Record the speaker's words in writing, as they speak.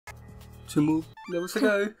2 more levels to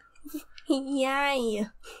go. Yay.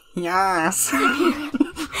 Yes.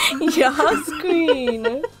 Yes,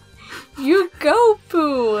 Queen. You go,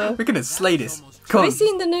 Pooh. We're gonna slay this. Have Come you on.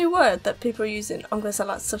 seen the new word that people are using? I'm gonna sound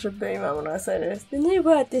like such a boomer when I say this. The new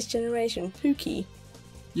word this generation, Pookie.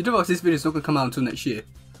 You know what? This video's not gonna come out until next year.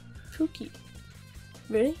 Pookie.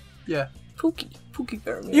 Really? Yeah. Pookie. Pookie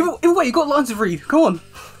Vermin. Either way, you got lines to read. Come on.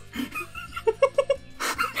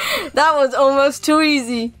 That was almost too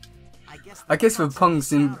easy. I guess for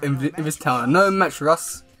punks in this town are no match for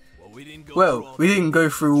us. Well, we didn't go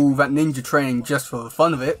through all that ninja training just for the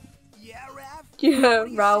fun of it. Yeah,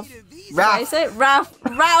 Ralph. Ralph. I say Ralph.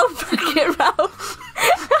 Ralph. Get Ralph.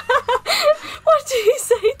 What do you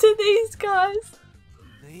say to these guys?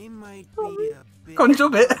 They might be a bit... Come on,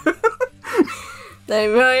 job it.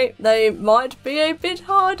 They might be a bit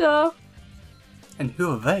harder. And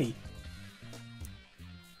who are they?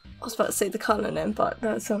 I was about to say the colour name, but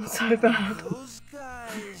that sounds so bad. Those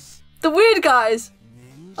guys... The weird guys!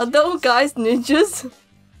 Are those guys ninjas?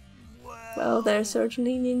 Well, they're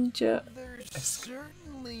certainly ninja. They're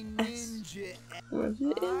certainly ninja... What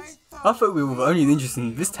it is. I thought we were the only ninjas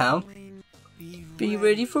in this town. Be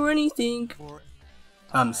ready for anything.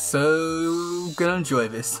 I'm so gonna enjoy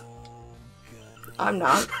this. I'm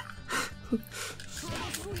not.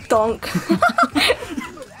 Donk.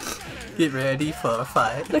 Get ready for a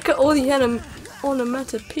fight. Look at all the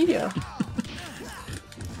onomatopoeia.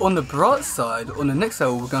 On the bright side, on the next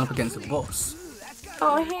level we're going up against a boss.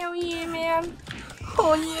 Oh, hell yeah, man.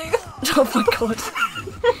 Oh yeah! Oh my god.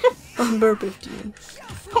 Number 15.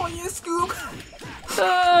 Oh yeah, Scoop! You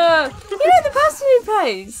know, the person who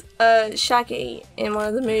plays Shaggy in one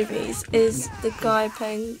of the movies is the guy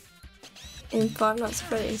playing in Five Nights at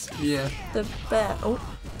Freddy's. Yeah. The bear. Oh,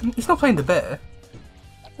 He's not playing the bear.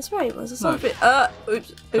 that's right, it was. It's No. not a bit.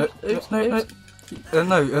 Oops.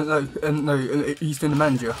 No, he's doing the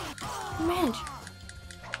manager. Man.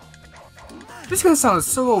 This is gonna sound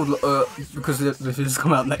so old because this has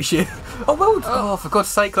come out next year. Oh well, oh for God's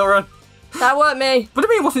sake, Lauren. That weren't me. But I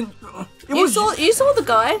mean, it wasn't. It You was. saw the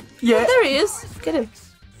guy. Yeah. There he is. Get him.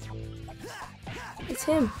 It's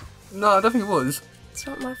him. No, I don't think it was. It's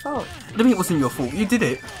not my fault. I don't think it wasn't your fault. You did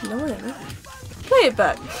it. No, whatever. Play it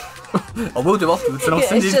back. I will do afterwards, and I'll Yeah,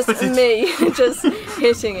 send it's you the just footage. me just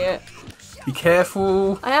hitting it. Be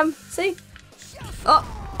careful. I am. See? Oh,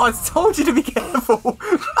 I told you to be careful.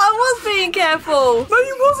 I was being careful. No,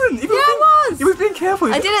 you wasn't. Yeah, I was. You was being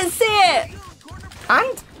careful. I didn't see it.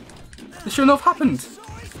 And it shouldn't have happened.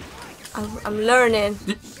 I'm learning.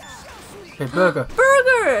 Okay, burger.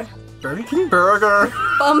 Burger. Burger King burger.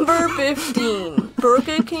 Bumber 15.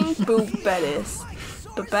 Burger King boot bettis.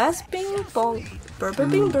 Babas bing bong. Burber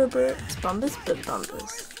bing burber. Bumbers but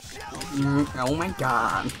bumbers. Oh my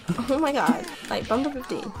god. Oh my god. Like Bumber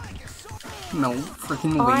 15. No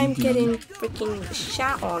freaking way. I'm dude. getting freaking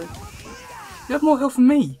shot on. You have more health than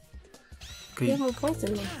me. Okay. You have more points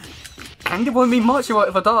than me. And it won't mean much if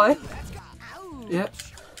I die. Yeah.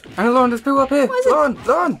 And Lauren, there's people up here. What is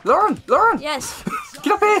it? Lauren! Yes.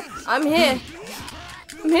 Get up here! I'm here.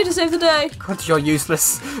 I'm here to save the day. God, you're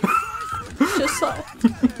useless. Just like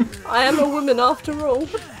I am a woman after all.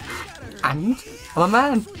 And I'm a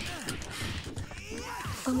man.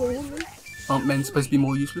 I'm a woman. Aren't men supposed to be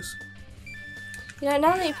more useless? You know,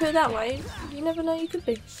 now that you put it that way, you never know you could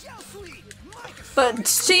be. But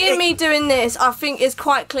seeing me doing this, I think it's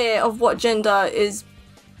quite clear of what gender is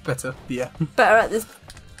Better, yeah. better at this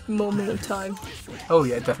moment of time. Oh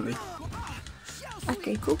yeah, definitely. I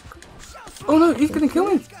can cook. Oh no, he's gonna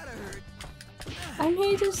kill me. I'm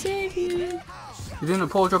here to save you. You're doing a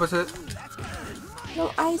poor job at it.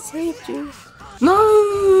 No, I saved you.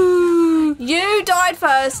 No! You died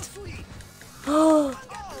first. Oh.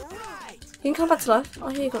 You can come back to life. Oh,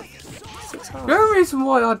 here you got 6 hearts. The only reason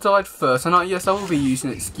why I died first, and yes, I will be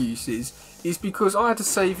using excuses, is because I had to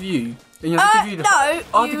save you. And you had to give you the No, I had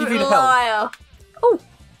to you give you the help. liar. Oh,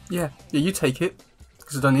 Yeah, you take it.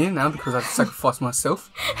 Because I don't need it now because I had to sacrifice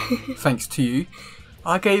myself. Thanks to you.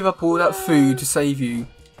 I gave up all that food to save you.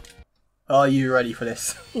 Are you ready for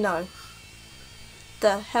this? no.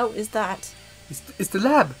 The hell is that? It's the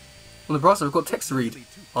lab. On the bright side, I've got text to read.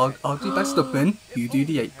 I'll do best stuff then. You do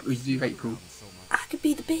April. I could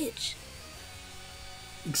be the bitch.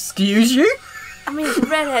 Excuse you? I mean, the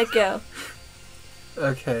redhead girl.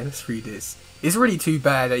 Okay, let's read this. It's really too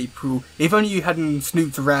bad, April. If only you hadn't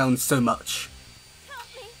snooped around so much.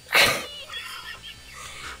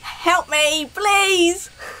 Help me, please.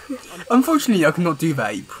 Unfortunately, I cannot do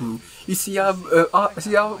that, April. You see, I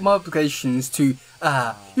have my obligations to,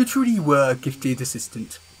 you truly were a gifted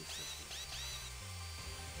assistant.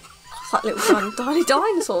 It's like little tiny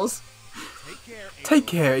dinosaurs. Take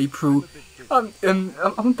care, April. I'm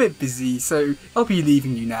a bit busy, so I'll be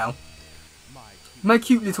leaving you now. My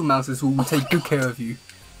cute little mouses will take good care of you.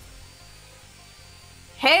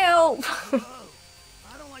 Help!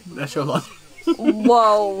 That's your line.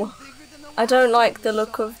 Whoa. I don't like the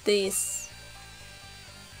look of these.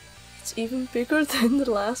 It's even bigger than the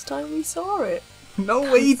last time we saw it. No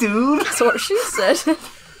way, dude. That's what she said.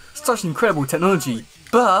 Such incredible technology,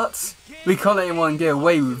 but we can't let anyone get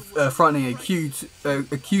away with frightening a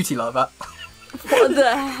cutie like that. What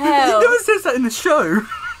the hell? It never says that in the show.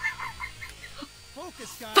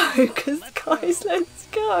 Focus, guys, let's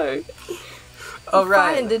go.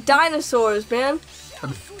 Alright. Find the dinosaurs, man.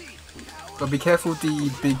 But be careful with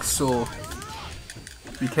the big saw.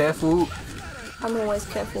 Be careful. I'm always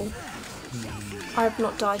careful. I have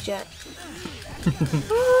not died yet.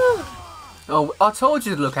 Oh, I told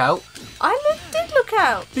you to look out. Did look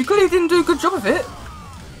out. You clearly didn't do a good job of it.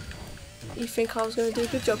 You think I was going to do a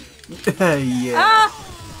good job? Yeah. Ah!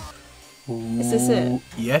 Ooh, Is this it?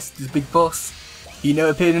 Yes, this big boss. He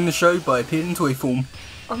never appeared in the show, but appeared in toy form.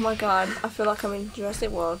 Oh my god, I feel like I'm in Jurassic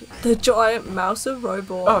World. The giant mouse of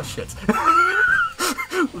robot. Oh shit.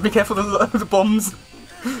 Be careful of the bombs.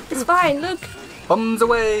 It's fine, look. Bombs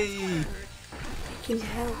away. Fucking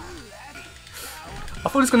hell. I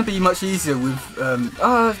thought it was going to be much easier with,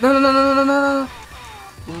 no.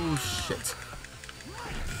 Oh shit.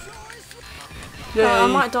 Yay. I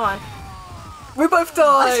might die. We both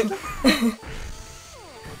died!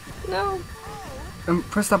 No.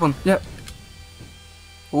 Press that one, yeah.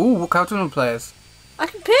 Ooh, what card do you want to play as? I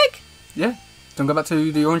can pick? Yeah. Don't go back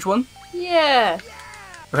to the orange one? Yeah.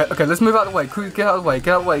 Okay, let's move out of the way. Get out of the way,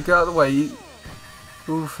 get out of the way, get out of the way.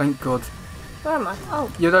 Oh, thank God. Where am I?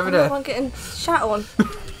 Oh. You're over there. I'm getting shat on.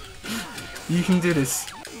 You can do this.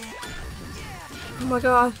 Oh my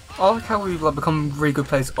god. I like how we become really good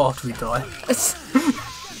players after we die. It's...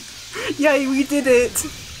 Yay, we did it!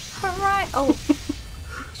 Hooray! Oh.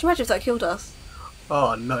 Could you imagine if that killed us?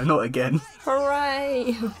 Oh no, not again.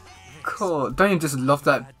 Hooray! God, don't you just love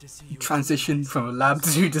that transition from a lab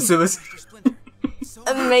to the sewers?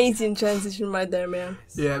 Amazing transition right there, man.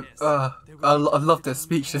 Yeah, I love their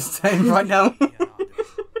speech they're saying right now.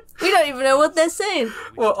 We don't even know what they're saying.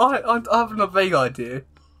 Well, I have a vague idea.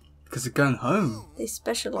 Because they're going home. They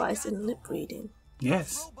specialise in lip reading.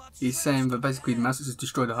 Yes. He's saying that basically the mouse has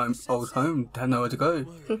destroyed the old home, they had nowhere to go.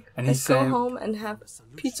 And he's Let's go saying, home and have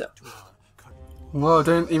pizza. well, I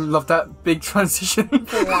don't even love that big transition.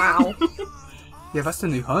 Wow. Yeah, that's the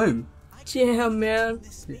new home. Yeah, man.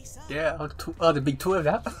 Yeah, I'll have a big tour of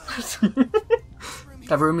that.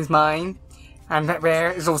 That room is mine. And that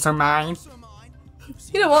there is also mine.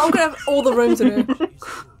 You know what? I'm gonna have all the rooms in here.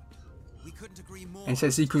 And he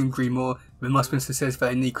says he couldn't agree more. The Muspinster says that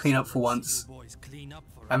they need clean up for once.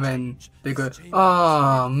 And then they go,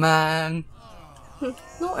 oh man.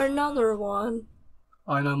 Not another one.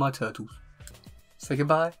 I know my turtles. Say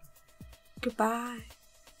goodbye. Goodbye.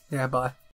 Yeah, bye.